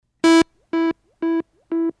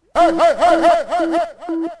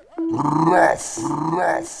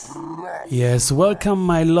Yes, welcome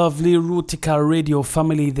my lovely Rootikal radio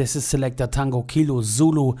family. This is Selector Tango Kilo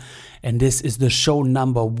Zulu, and this is the show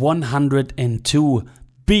number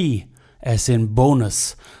 102B, as in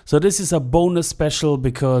bonus. So this is a bonus special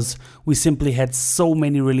because we simply had so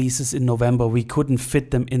many releases in November, we couldn't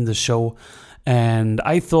fit them in the show. And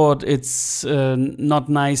I thought it's not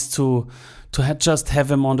nice to just have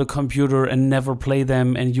them on the computer and never play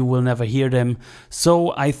them, and you will never hear them.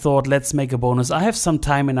 So I thought, let's make a bonus. I have some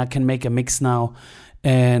time and I can make a mix now.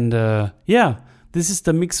 And this is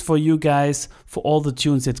the mix for you guys, for all the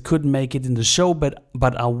tunes that couldn't make it in the show, but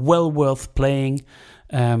are well worth playing.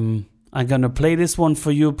 I'm gonna play this one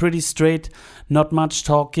for you pretty straight, not much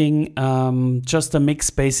talking, just a mix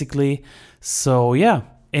basically. So yeah,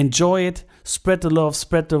 enjoy it. Spread the love,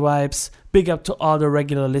 spread the vibes. Big up to all the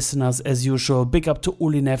regular listeners as usual. Big up to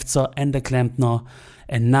Uli Nefzer and the Klempner.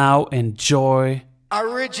 And now enjoy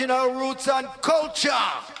Original Roots and Culture.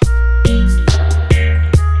 We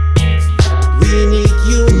need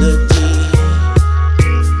unity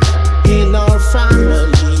in our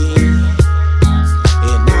family,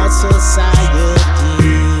 in our society.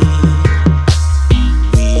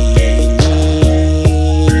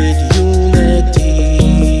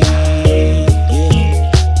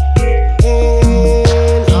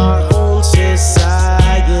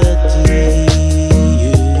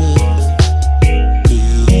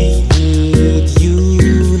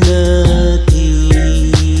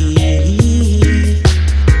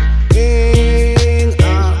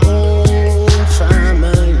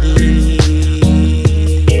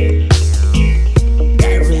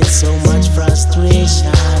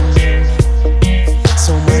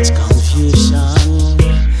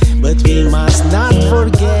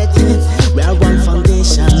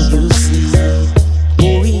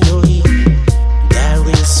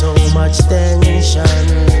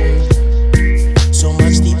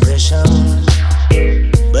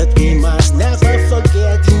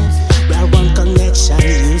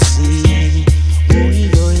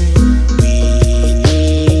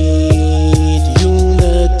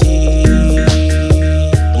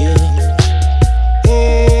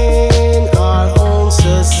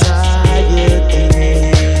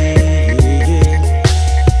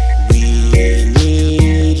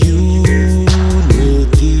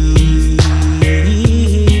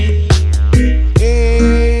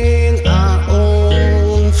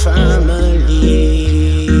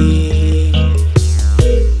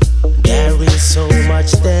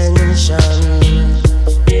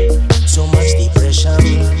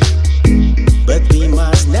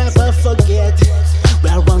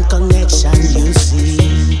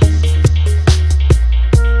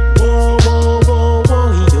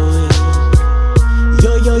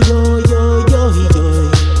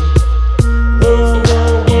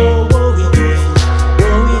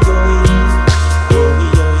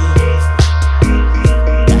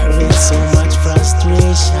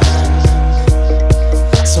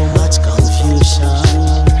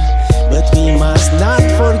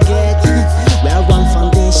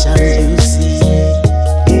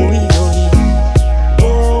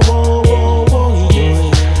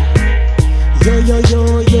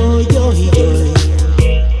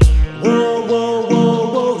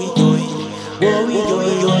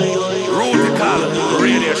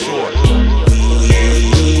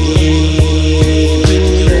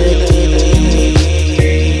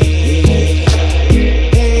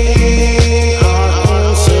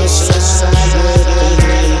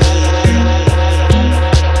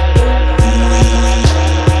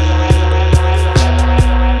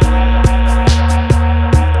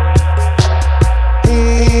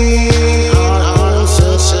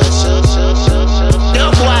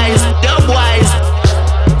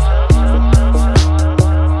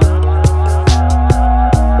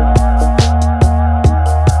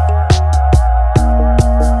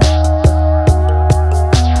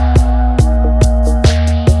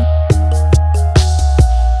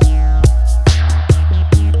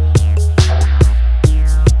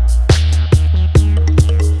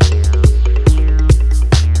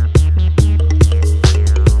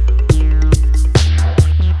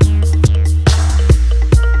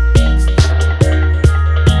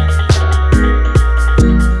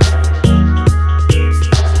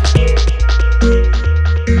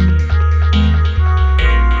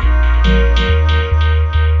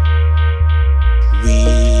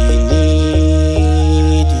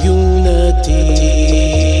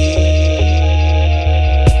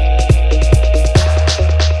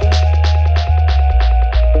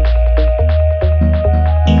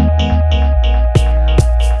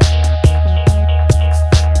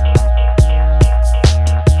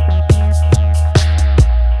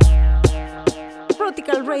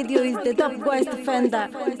 offender.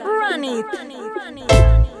 Run it.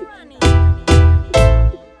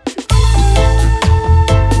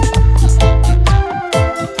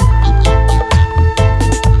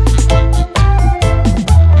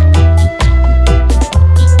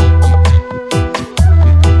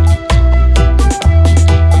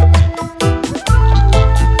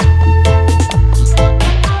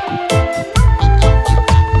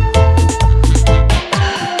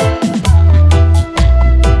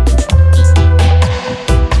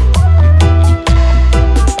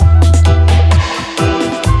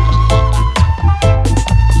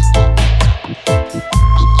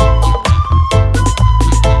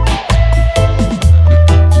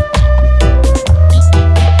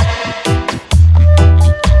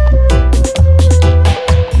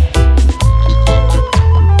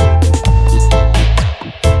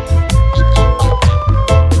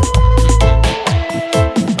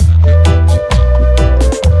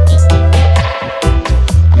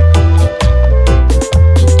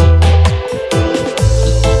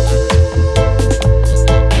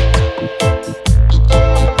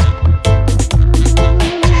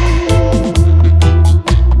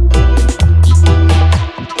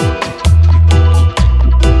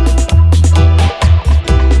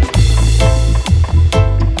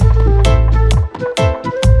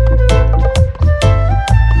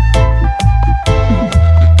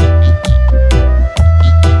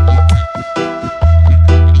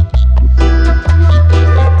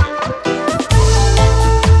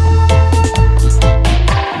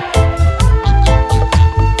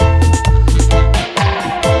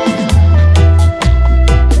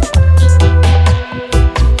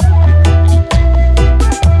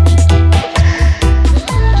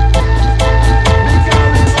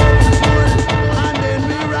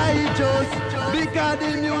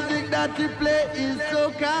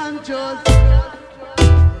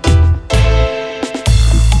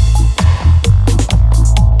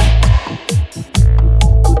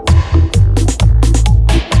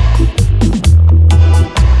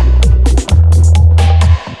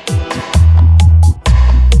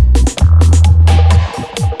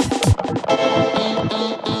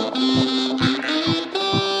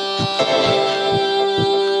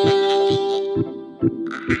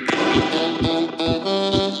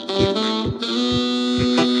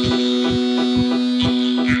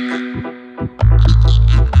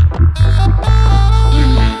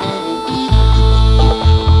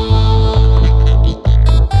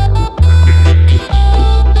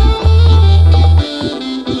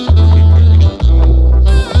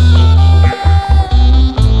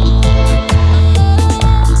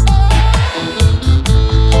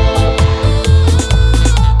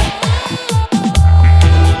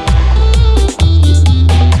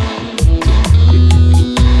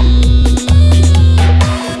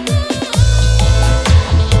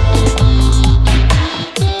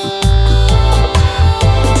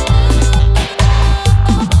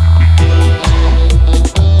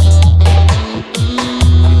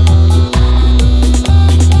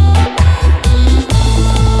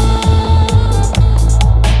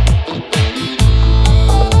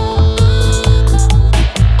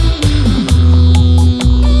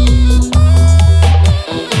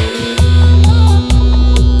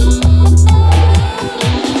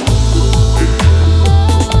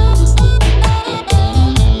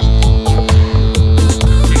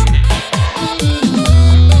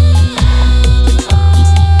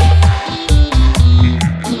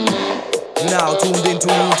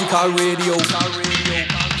 Rootikal Radio.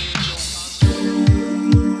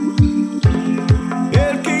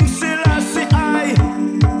 Hail King Selassie I,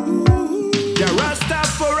 the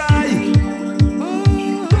Rastafari.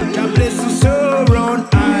 God bless you so round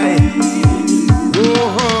I.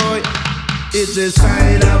 Oh, it's a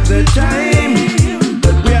sign of the time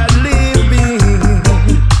that we are living.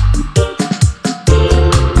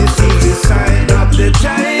 This is the sign of the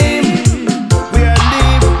time.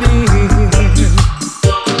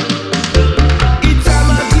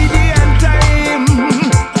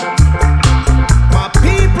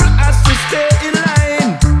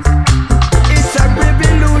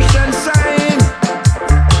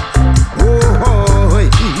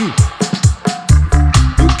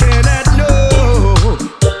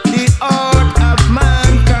 Art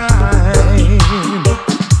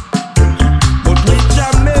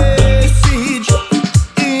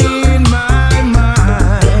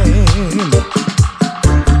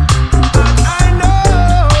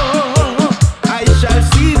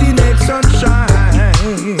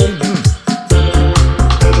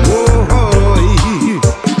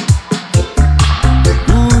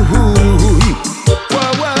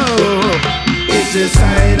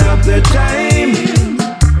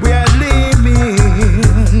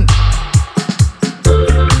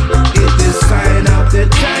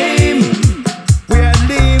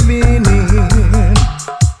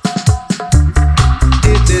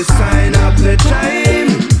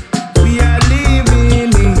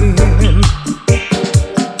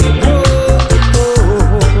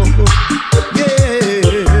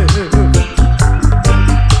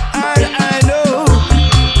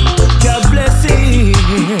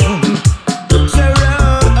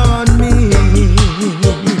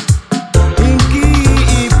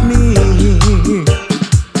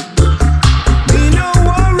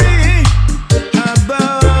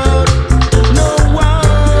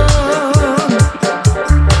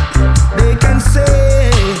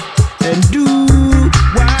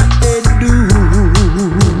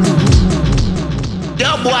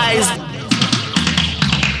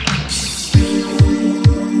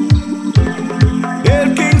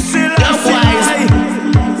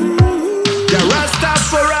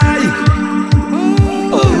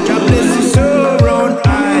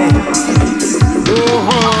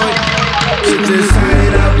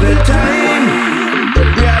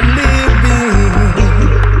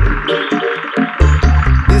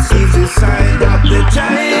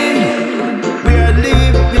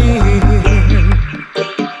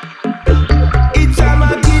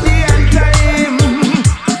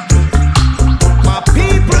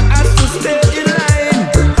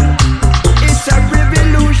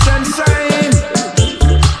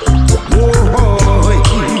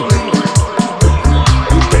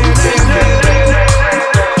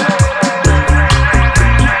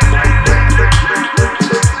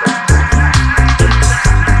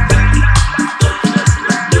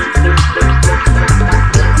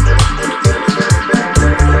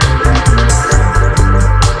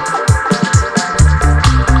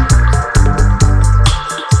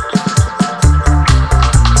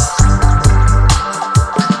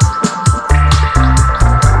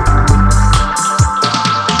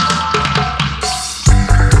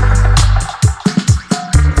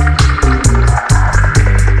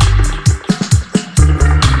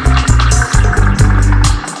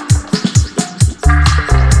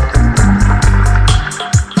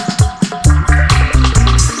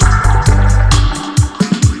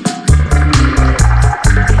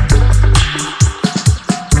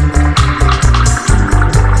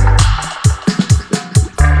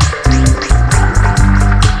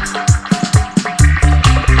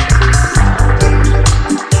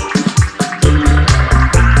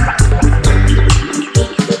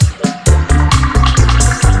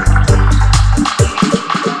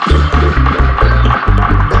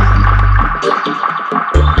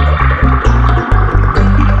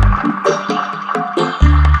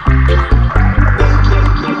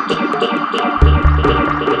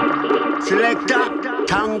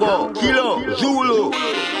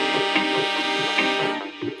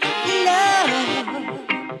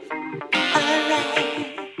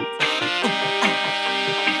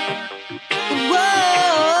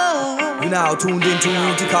now tuned into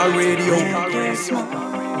Rootikal Radio. Where there's smoke,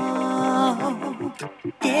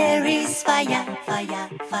 there is fire, fire,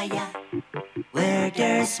 fire. Where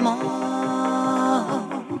there's smoke,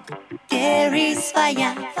 there is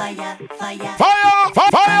fire, fire, fire. Fire,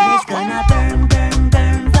 fire, Fire's gonna burn, burn,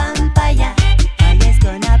 burn, vampire. Fire's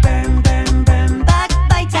gonna burn, burn, burn,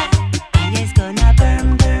 backbiter. Fire's gonna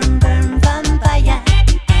burn, burn, burn, vampire.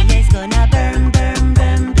 Fire's gonna burn, burn,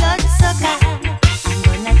 burn, bloodsucker. I'm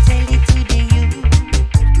gonna tell it to the youth.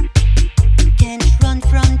 You can't run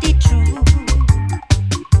from the truth.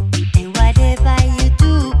 And whatever you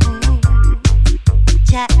do,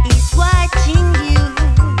 Jah is watching you.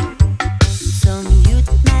 Some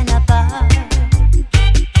youth man apart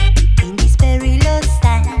in this perilous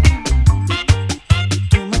time.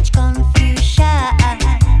 Too much confusion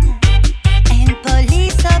and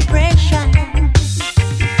police oppression.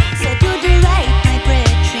 So do the right, my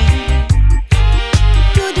brethren.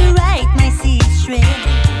 Do the right, my sister.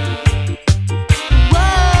 Whoa,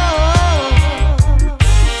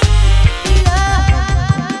 Lord.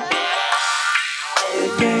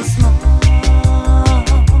 There's smoke,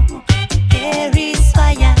 there is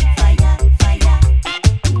fire, fire, fire.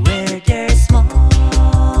 Where there's smoke,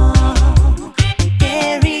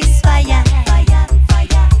 there is fire, fire,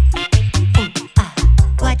 fire.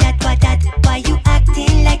 What that, why you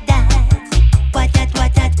acting like that? What that,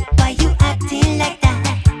 why you acting like that?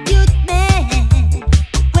 Youth man,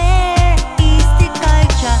 where is the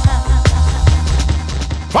culture?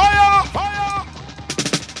 fire, fire.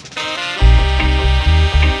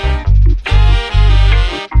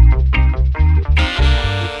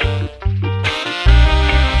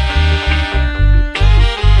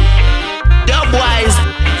 Dubwise.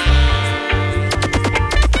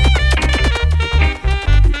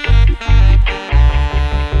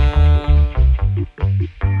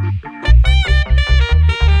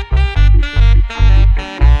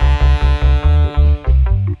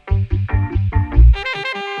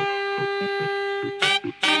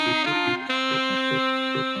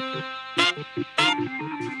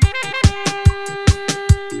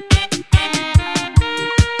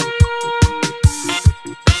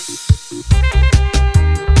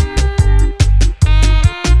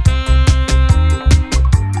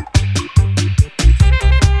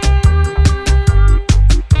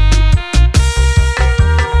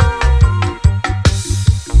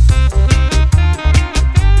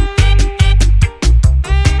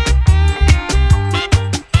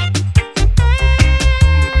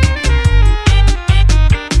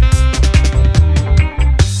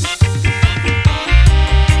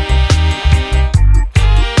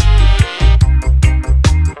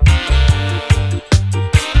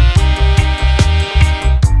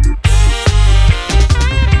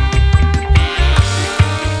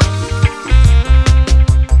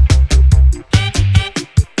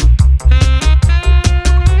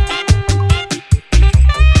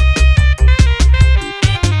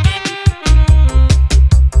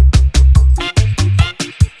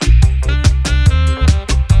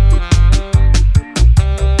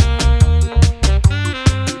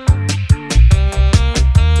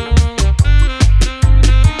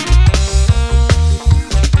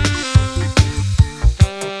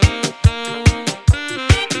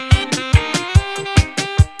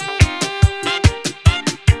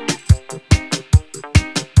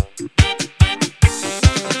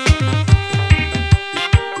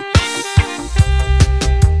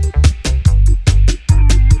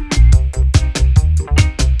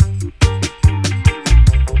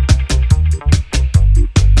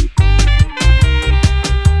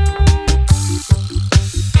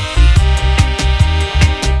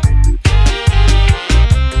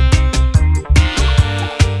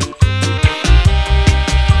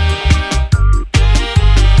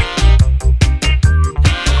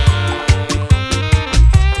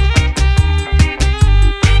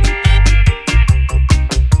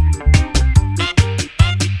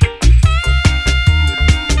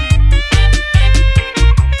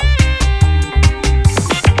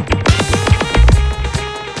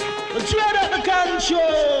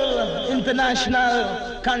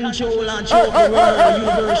 International control and show the world.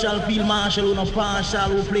 Universal field marshal who no partial,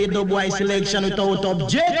 who play dubwise selection without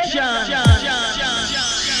objection.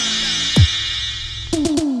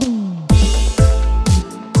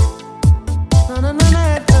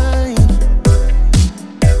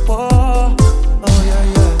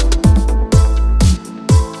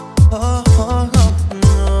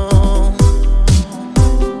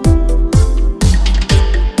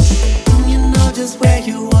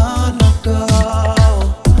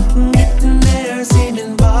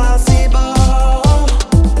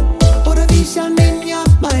 Put a vision in your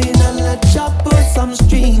mind and let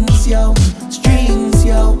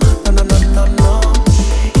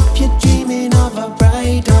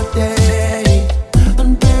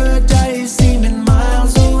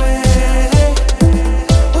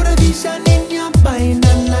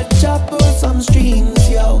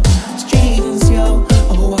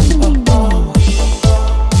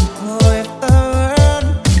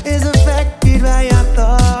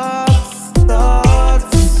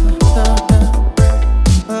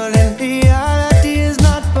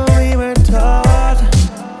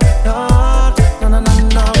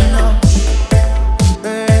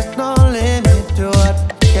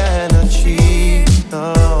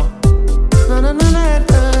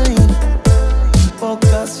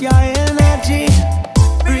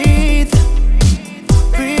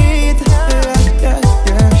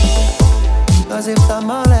Cause if the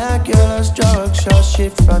molecular structure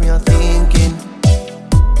shift from your thinking,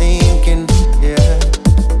 yeah.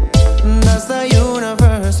 Does the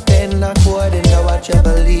universe bend according to what you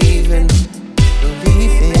believe in?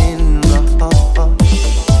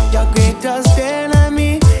 Your greatest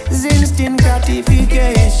enemy is instant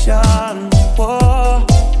gratification. Whoa.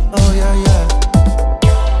 Oh yeah, yeah.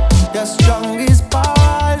 Your strongest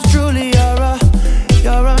power is truly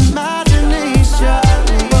your imagination.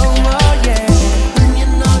 Oh, oh yeah. And you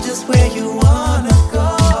know just where you wanna go.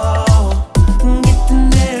 Getting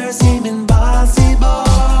there seem impossible.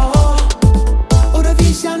 Put a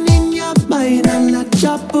vision in your mind and let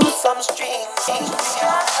you pull some strings.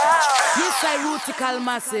 Yes, I Rootikal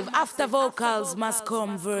massive. After vocals must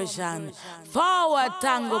come version. Forward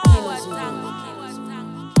tango kilos.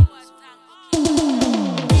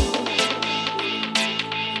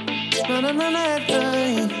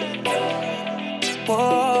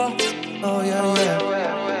 Whoa. Oh yeah,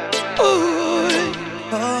 yeah. Ooh.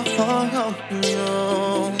 Oh, no.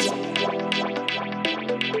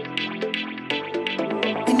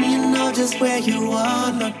 And you know just where you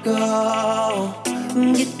wanna go.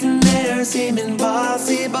 Getting there seem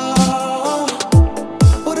impossible.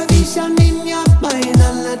 Put a vision in your mind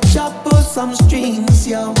and let you pull some strings,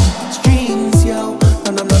 yo. Strings, yo.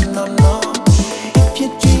 No, no, no, no, no. If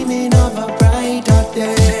you're dreaming of a brighter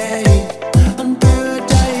day and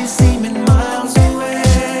paradise seeming miles away,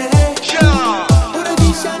 put a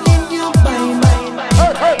vision in your mind.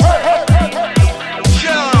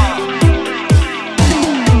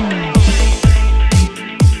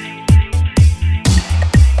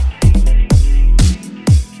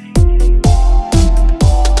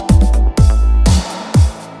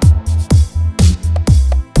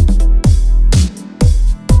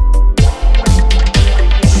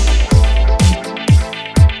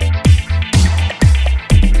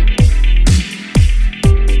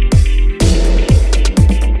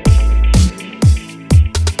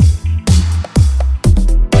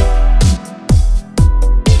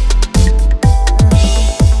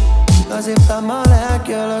 Cause if the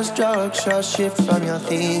molecular structure shift from your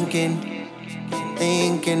thinking,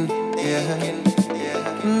 yeah.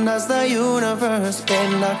 Does the universe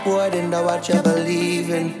bend according to what you believe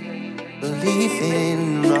in?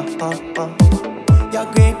 Your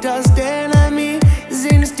greatest enemy is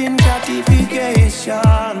instant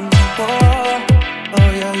gratification. Oh,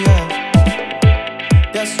 oh yeah, yeah.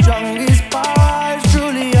 Your strongest power is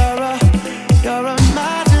truly your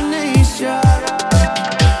imagination.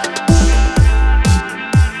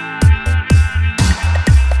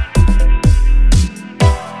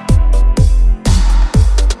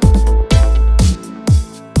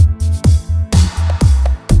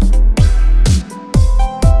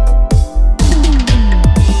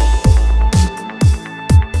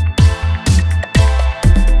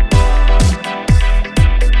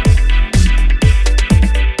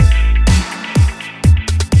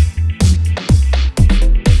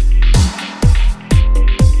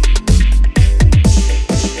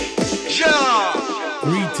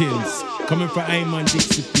 Coming from Ayman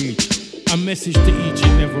Dixie Preach, a message to each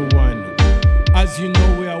and every one. As you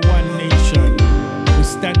know, we are one nation. We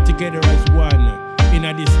stand together as one in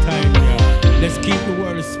this time, yeah. Let's keep the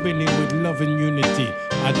world spinning with love and unity.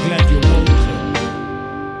 I'm glad you're welcome.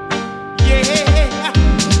 Yeah.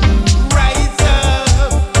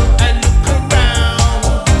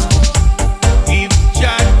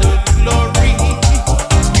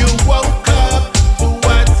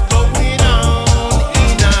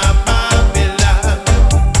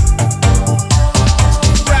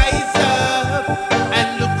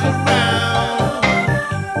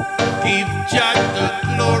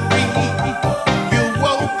 Glory, you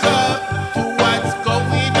woke up to what's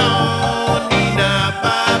going on.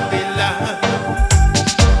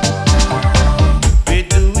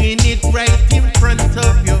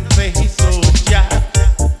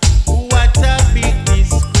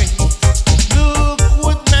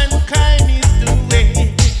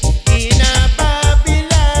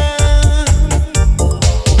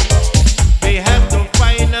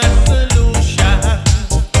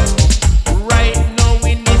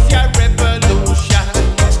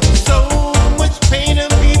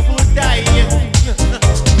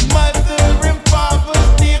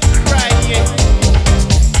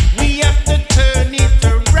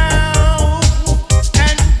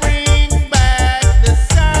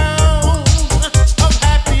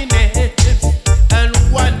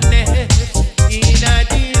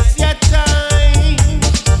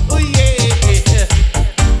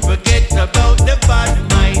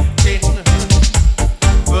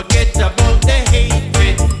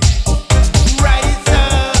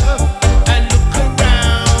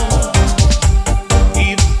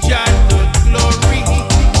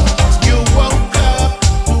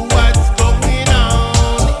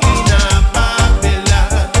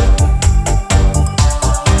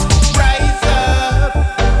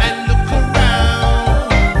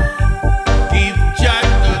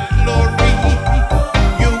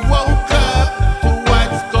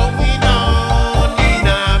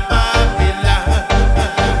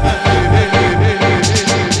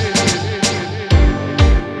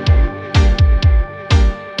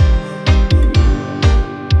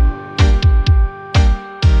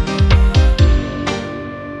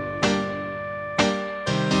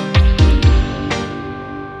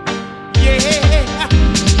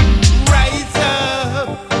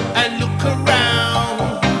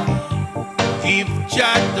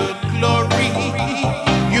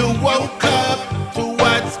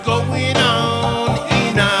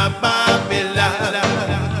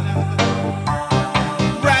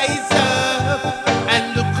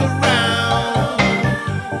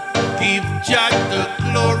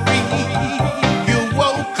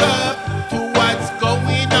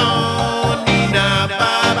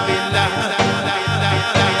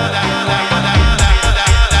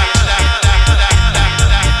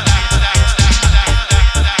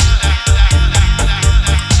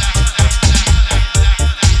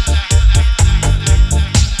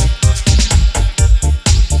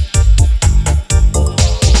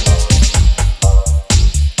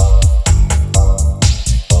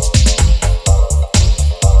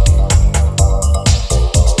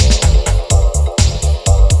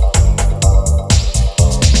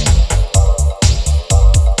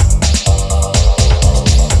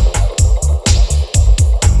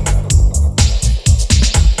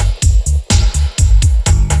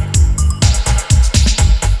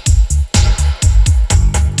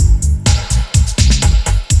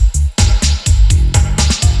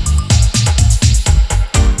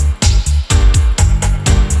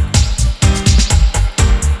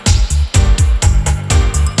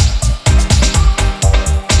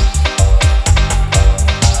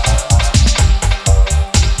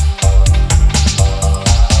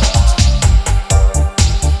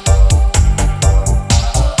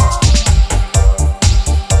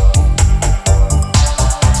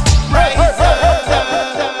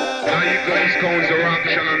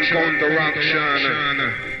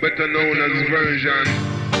 selection, better known as version.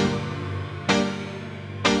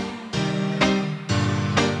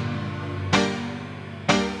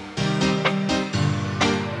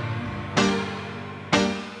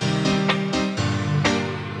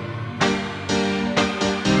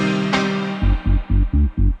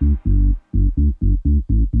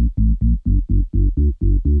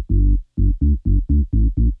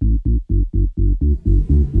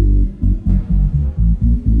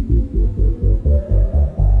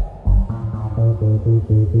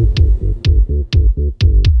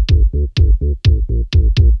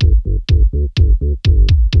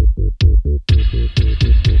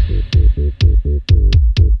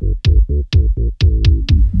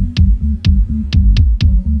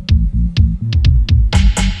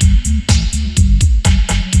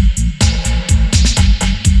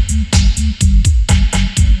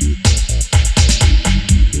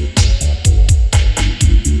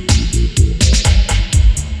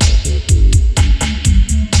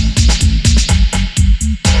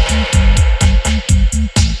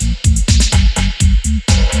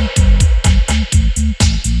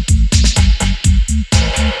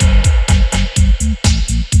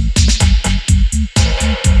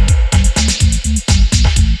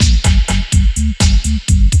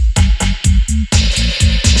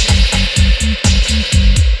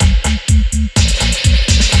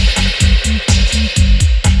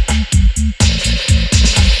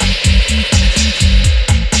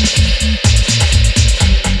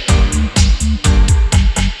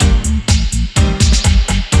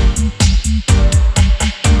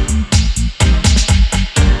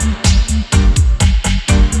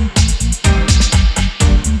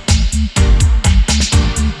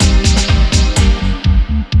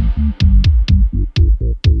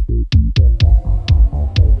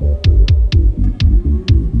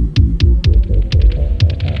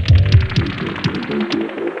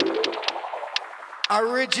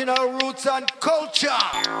 Original roots and culture.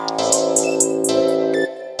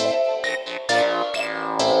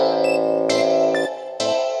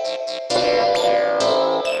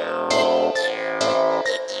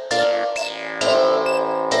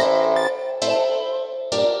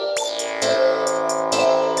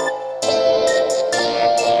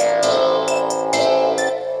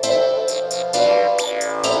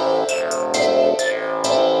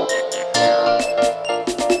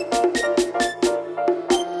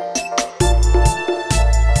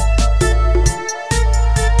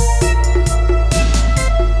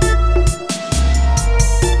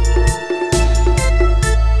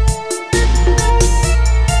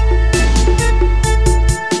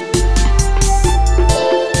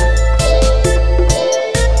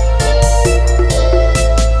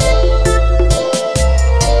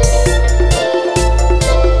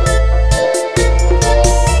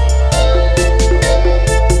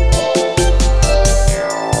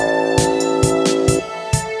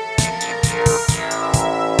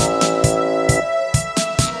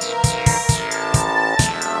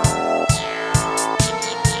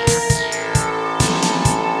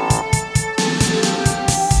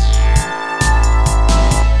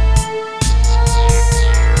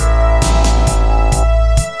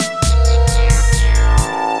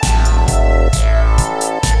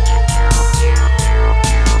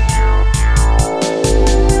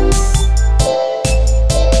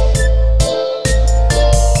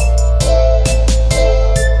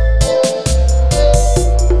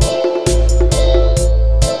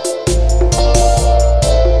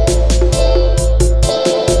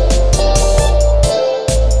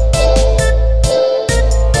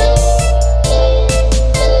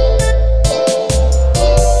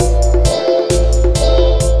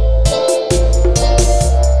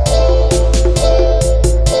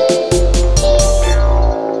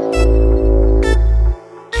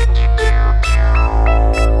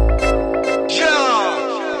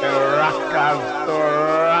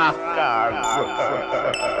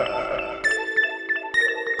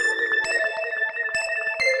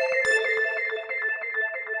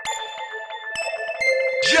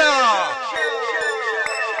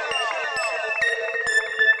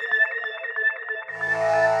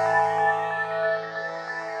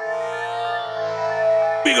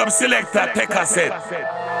 Big up selector, take a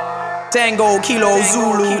set. Tango, Kilo,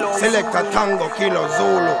 Zulu. Selector, Tango, Kilo,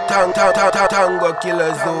 Zulu. Tango,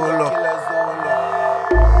 Kilo, Zulu.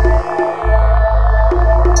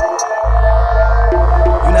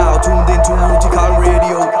 You now tuned into Rootikal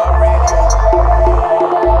Radio.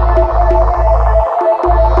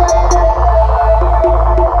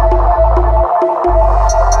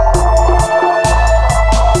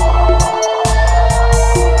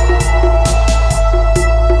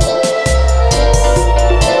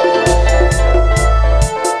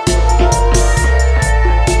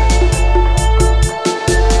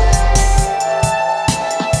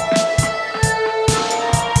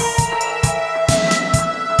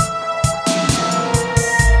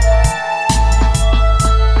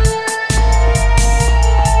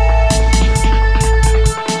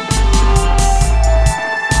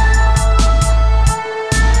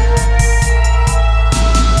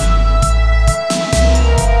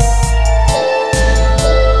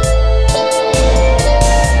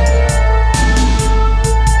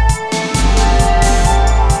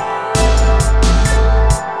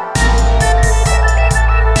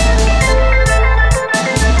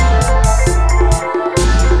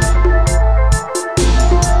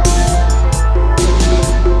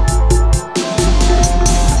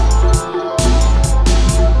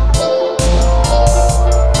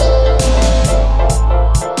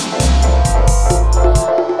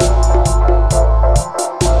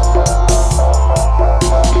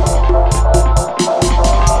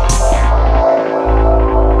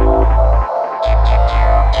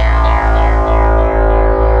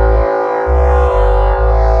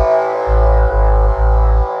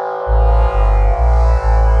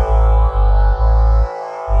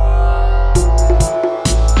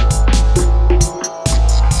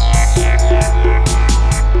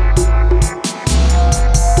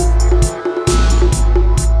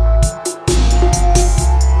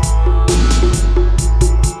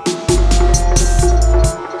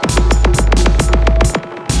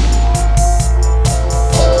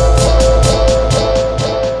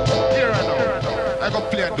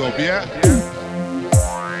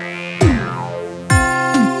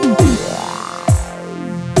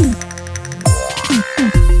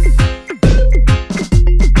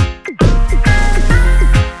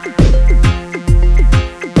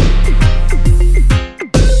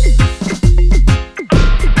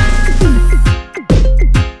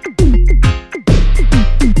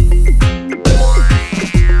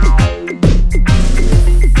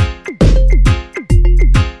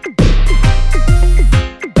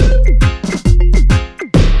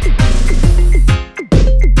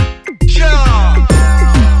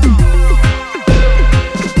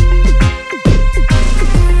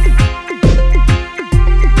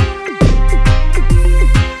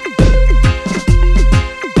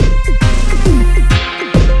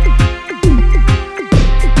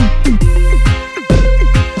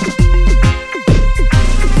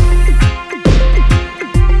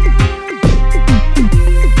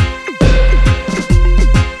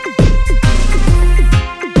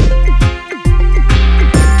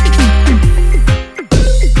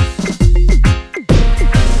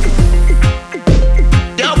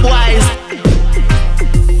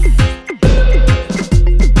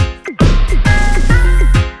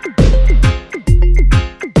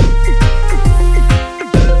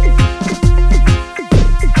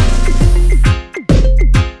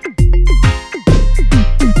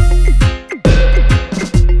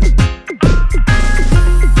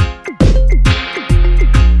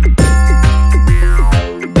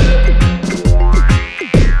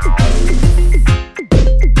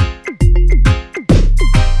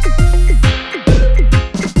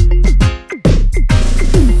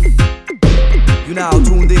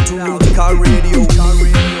 Rootikal Radio.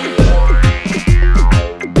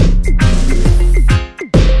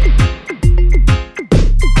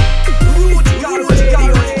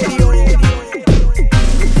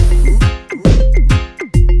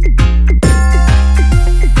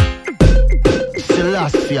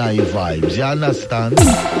 Selassie vibes, you understand?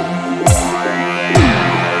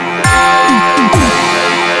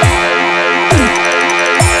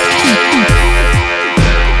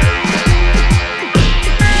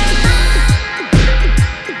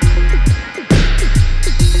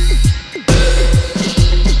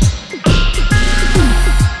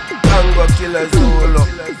 Tango killer Zulu.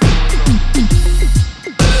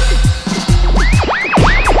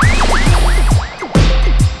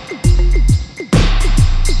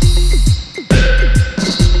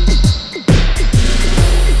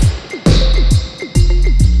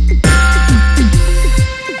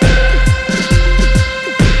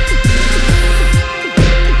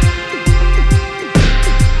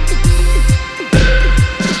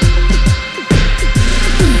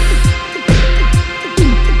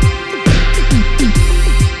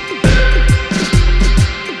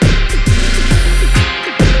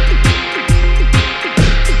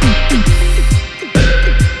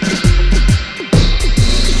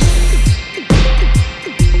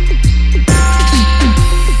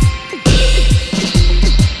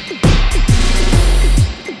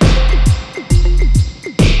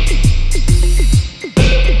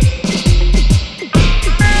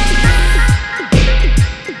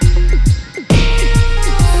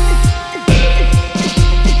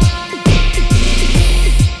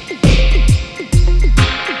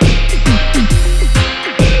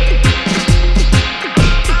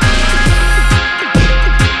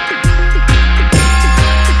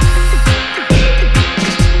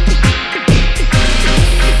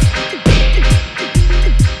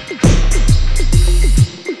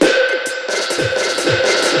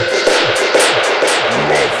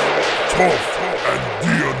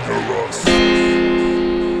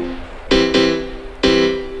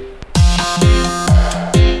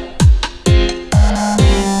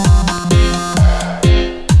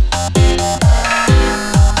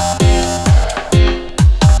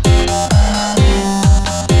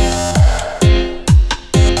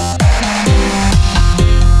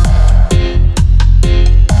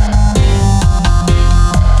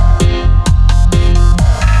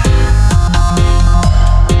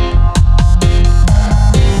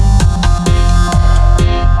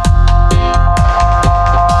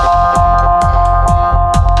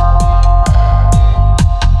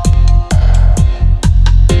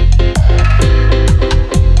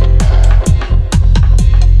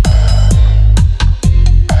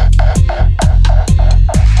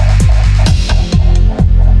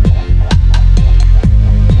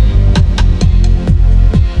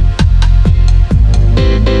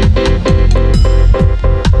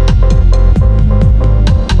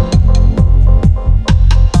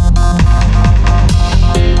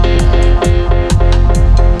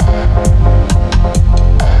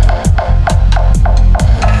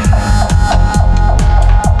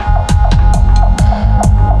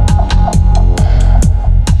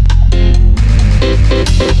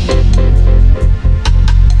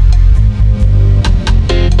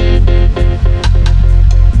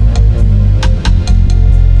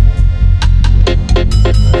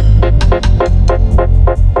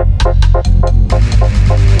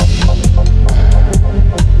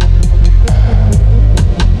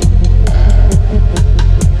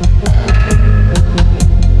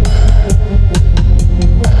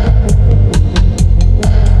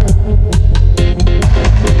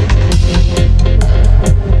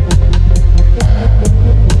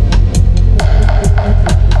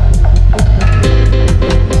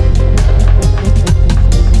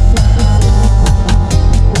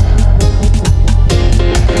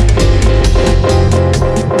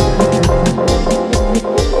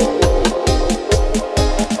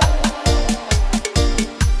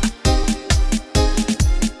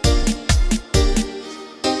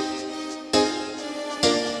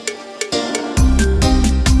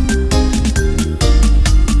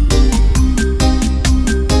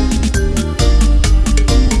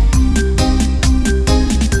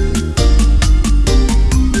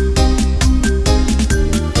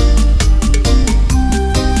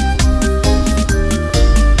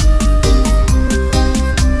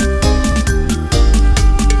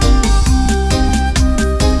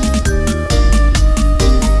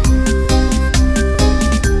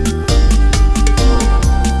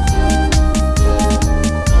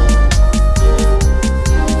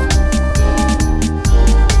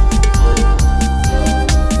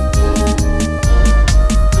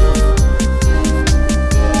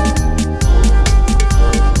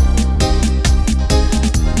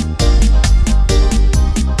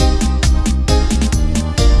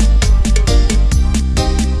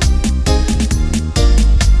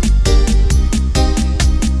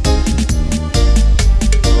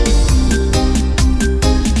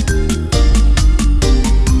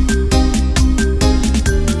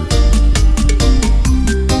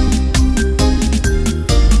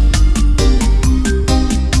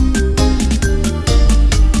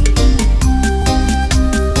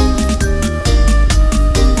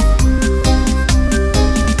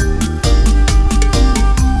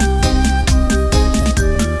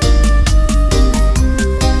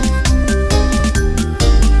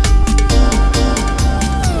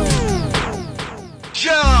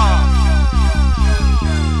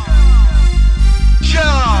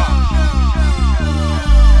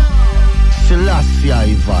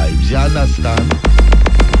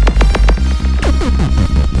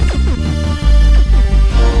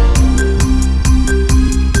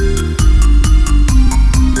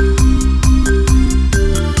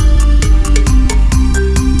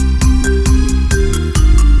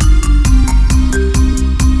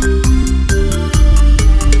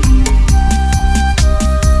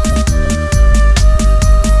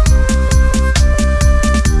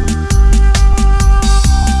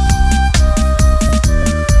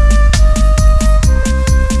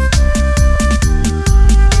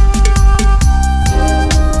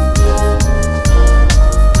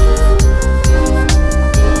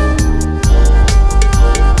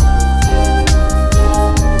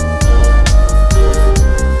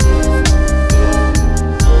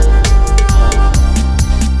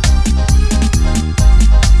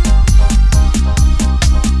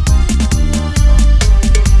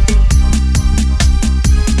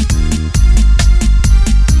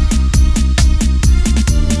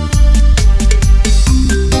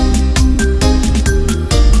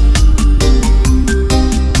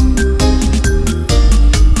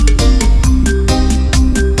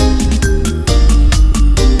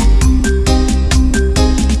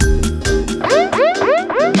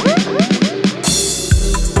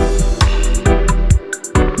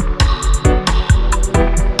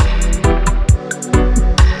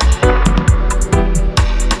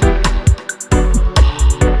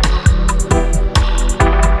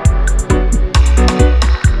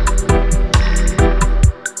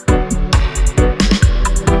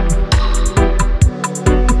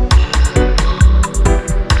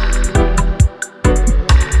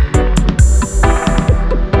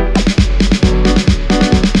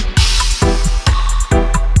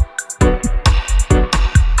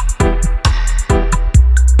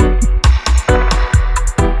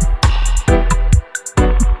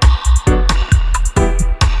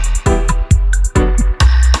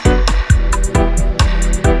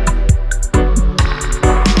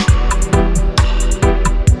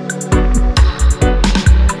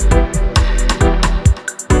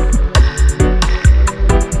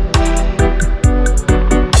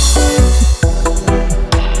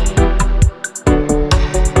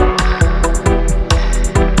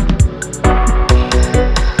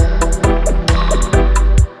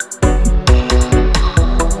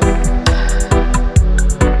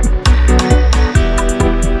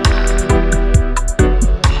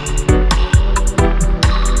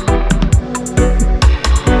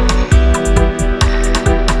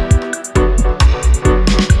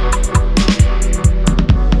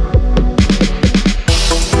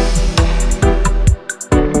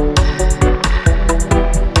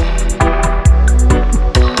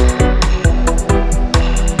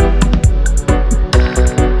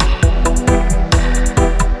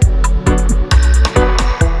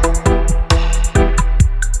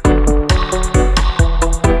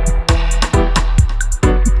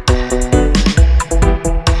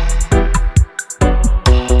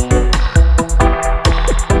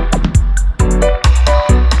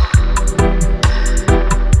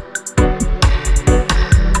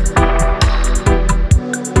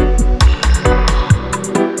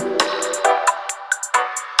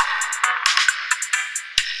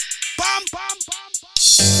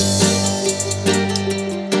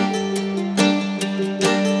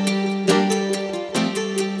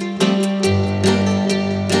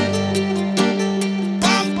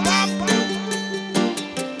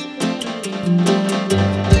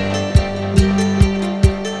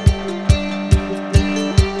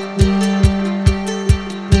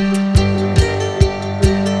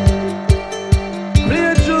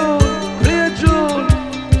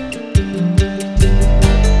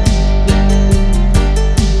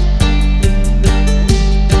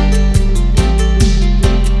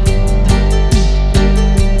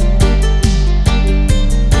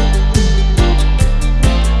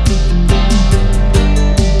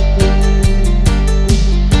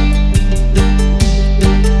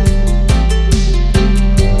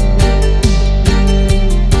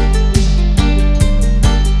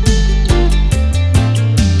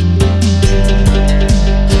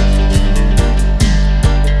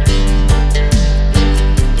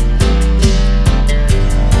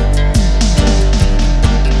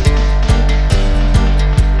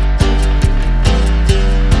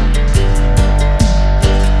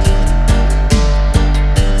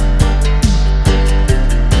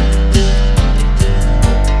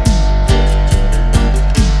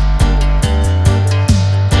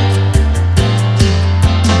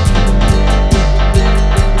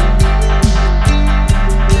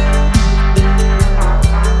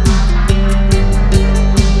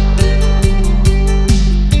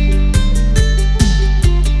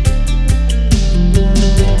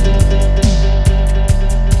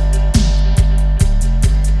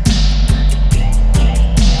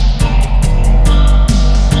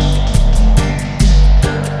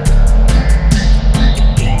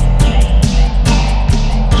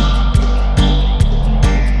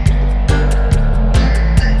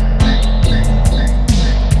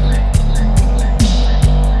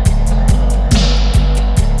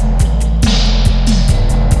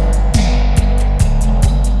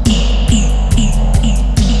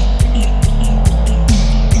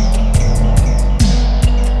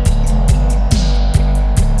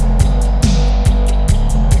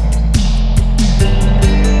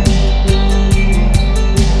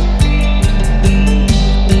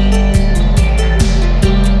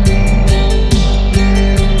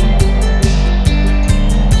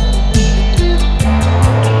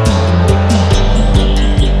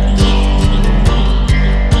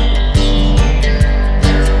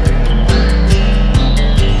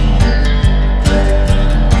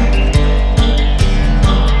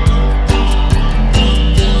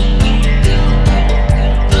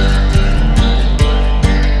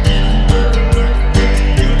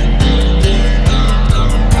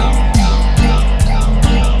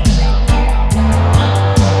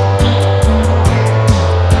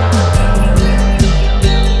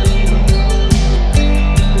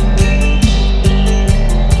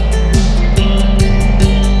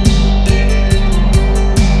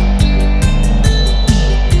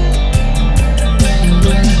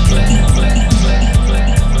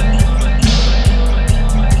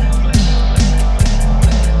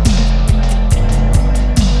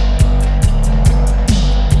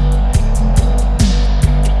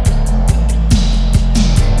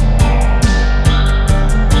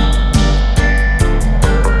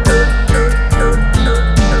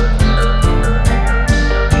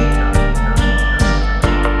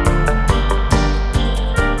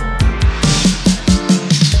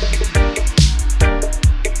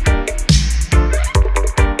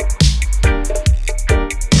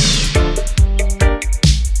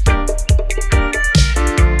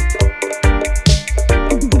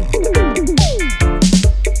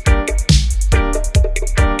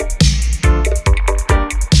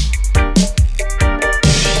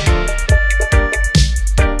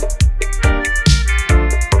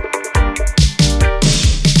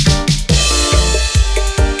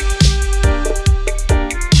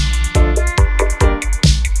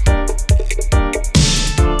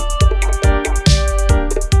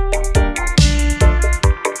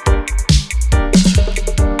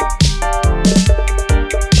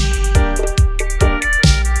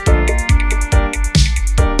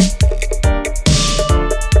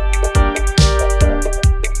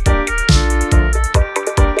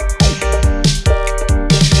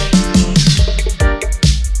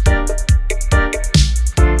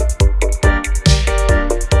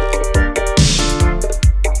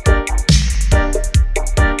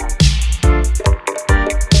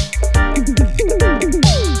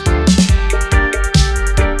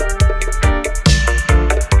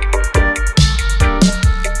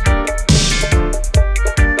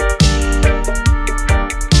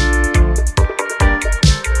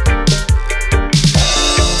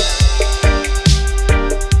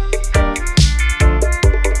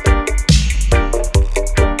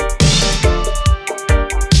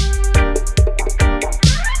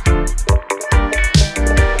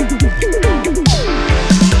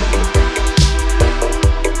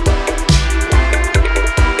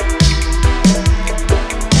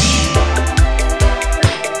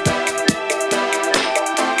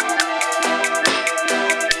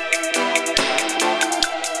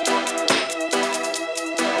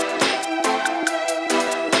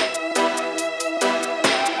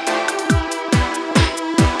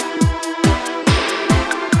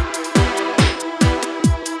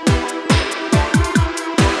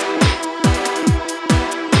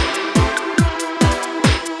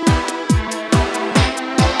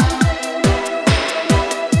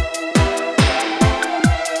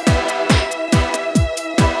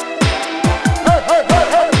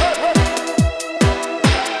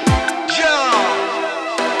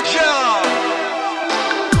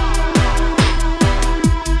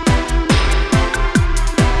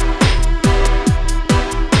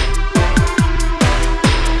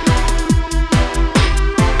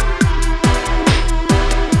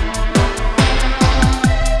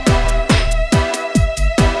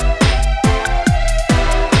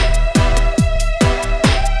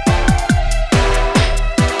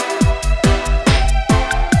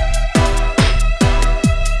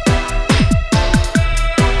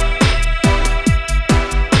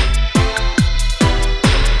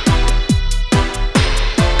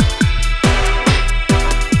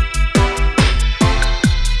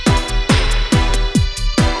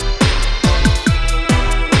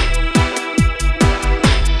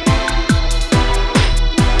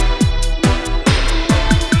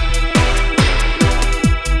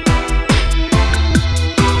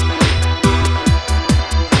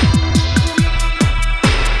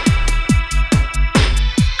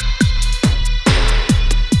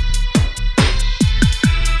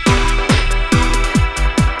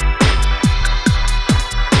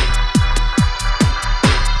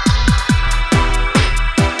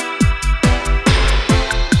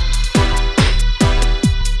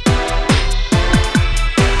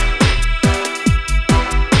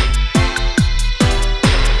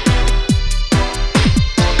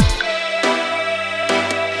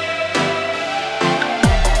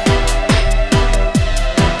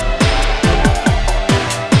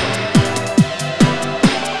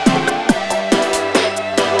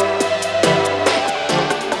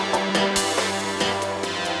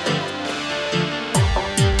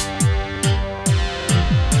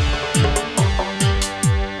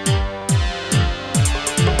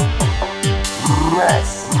 You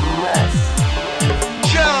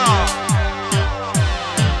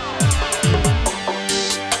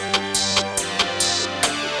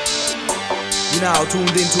now tuned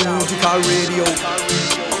into Rootikal Radio.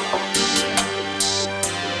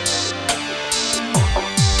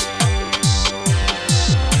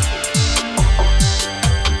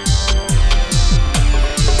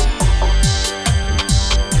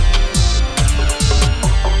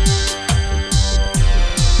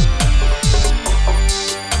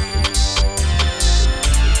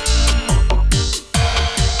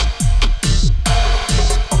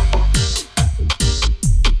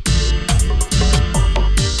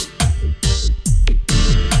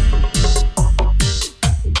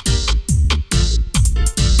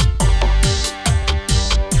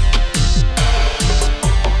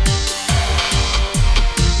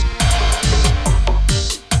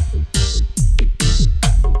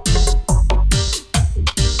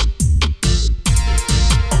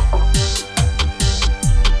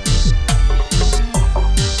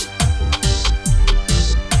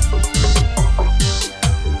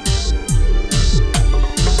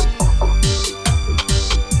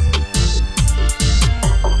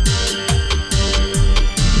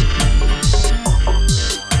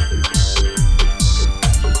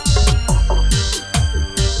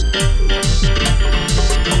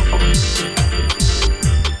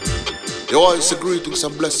 It's a greetings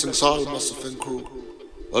and blessings all massive and crew.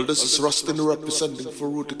 Well, this is Rustin representing for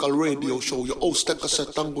Rootikal Radio Show. Your host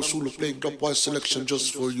Tekaset Tango Sulu playing dubwise selection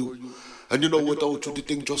just for you. And you know without you the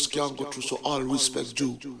thing just can't go through, so all respect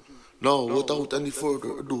due. Now without any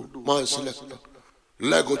further ado, my selector,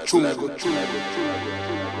 Lego True.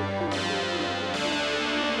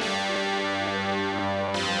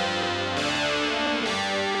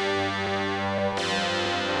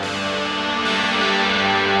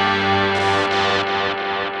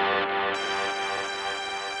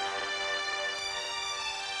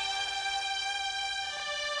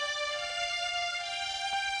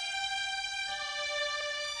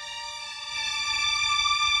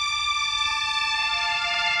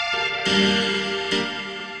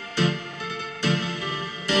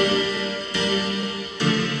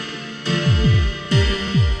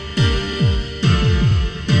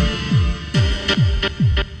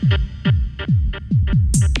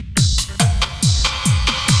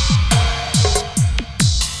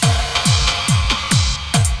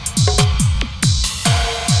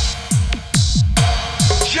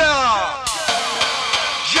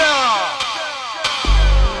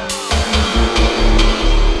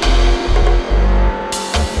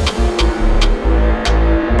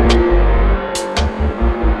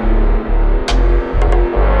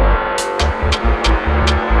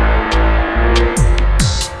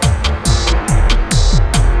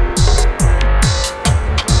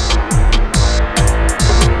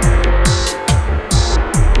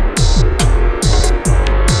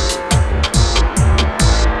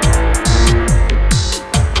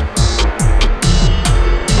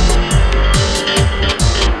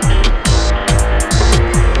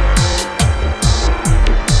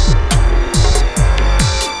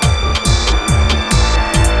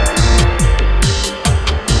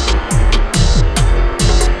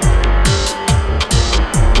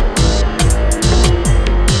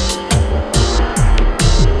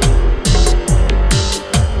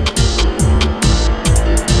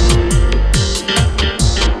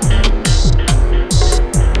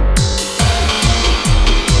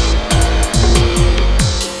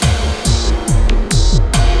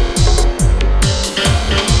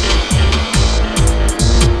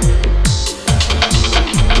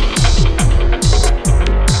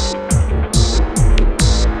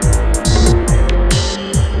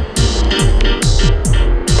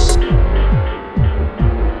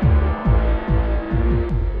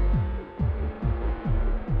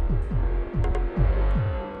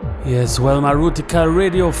 Yes, well, my Rootikal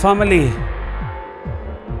Radio family,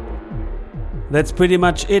 that's pretty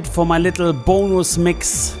much it for my little bonus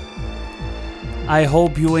mix. I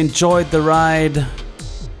hope you enjoyed the ride,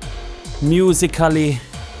 musically,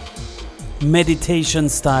 meditation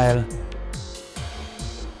style.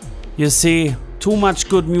 You see, too much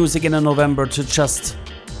good music in November to just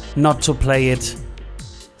not to play it.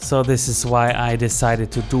 So this is why I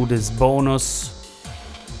decided to do this bonus.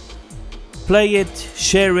 Play it,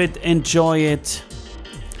 share it, enjoy it.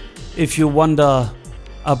 If you wonder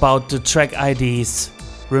about the track IDs,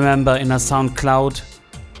 remember in a SoundCloud,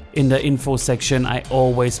 in the info section, I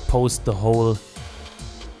always post the whole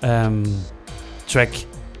track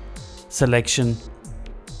selection,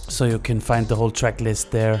 so you can find the whole track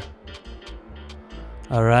list there.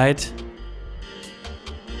 Alright.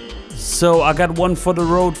 So I got one for the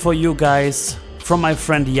road for you guys from my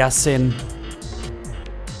friend Yasin.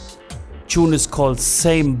 Tune is called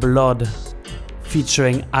Same Blood,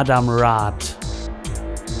 featuring Adam Rad.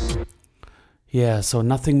 Yeah, so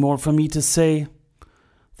nothing more for me to say.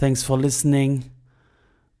 Thanks for listening.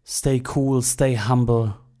 Stay cool, stay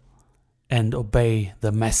humble, and obey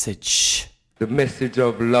the message. The message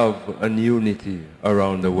of love and unity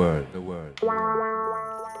around the world.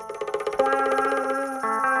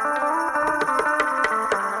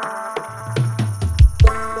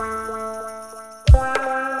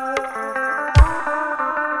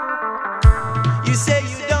 You say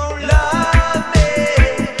you don't love me.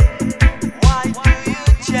 Why do you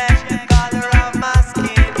change the color of my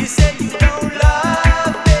skin? You say you don't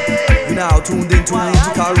love me. You're now tuned into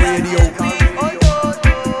Rootikal Radio.